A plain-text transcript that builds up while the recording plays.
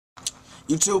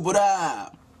YouTube, what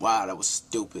up? Wow, that was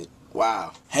stupid.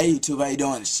 Wow. Hey YouTube, how you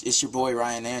doing? It's your boy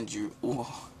Ryan Andrew. Ooh,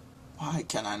 why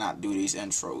can I not do these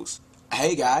intros?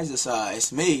 Hey guys,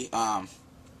 it's me.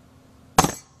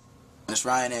 It's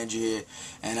Ryan Andrew here,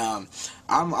 and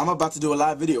I'm about to do a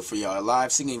live video for y'all, a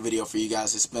live singing video for you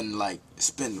guys. It's been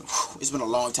a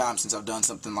long time since I've done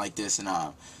something like this, and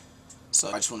so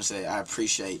I just want to say I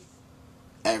appreciate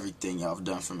everything y'all have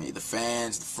done for me. The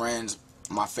fans, the friends,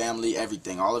 my family,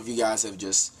 everything. All of you guys have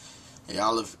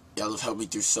y'all have helped me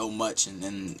through so much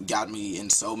and got me in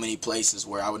so many places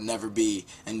where I would never be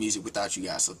in music without you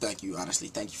guys. So thank you, honestly,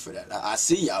 thank you for that. I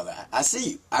see y'all. I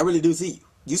see you. I really do see you.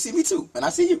 You see me too, and I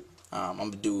see you. I'm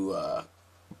gonna do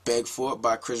 "Beg For It"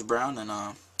 by Chris Brown, and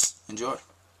enjoy.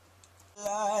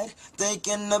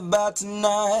 Thinking about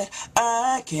tonight,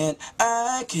 I can't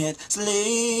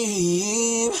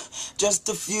sleep. Just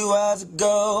a few hours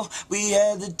ago, we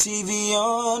had the TV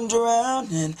on,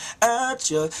 drowning out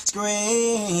your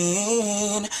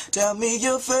screen. Tell me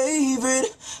your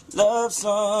favorite love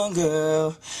song,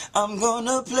 girl. I'm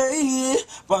gonna play it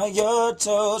while your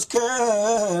toes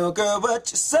curl. Girl,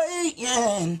 what you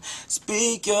saying?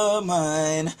 Speak your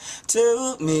mind.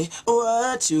 Tell me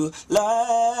what you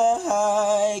like.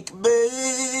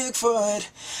 Beg for it,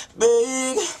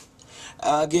 beg.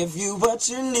 I'll give you what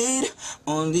you need,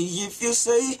 only if you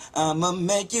say I'ma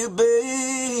make you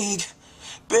beg.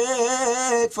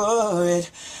 Beg for it,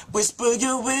 whisper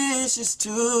your wishes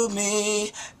to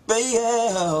me,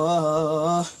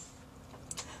 babe.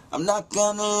 I'm not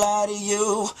gonna lie to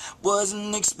you,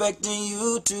 wasn't expecting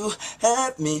you to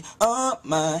have me on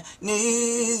my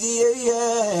knees,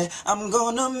 yeah. I'm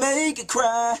gonna make you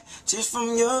cry, just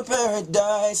from your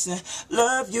paradise, and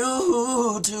love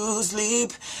you to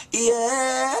sleep,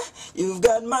 yeah. You've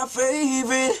got my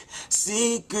favorite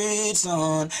secrets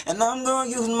on, and I'm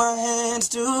gonna use my hands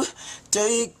to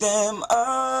take them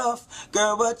off.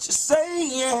 Girl, what you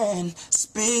saying?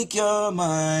 Speak your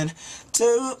mind.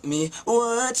 Tell me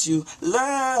what you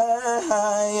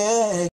like.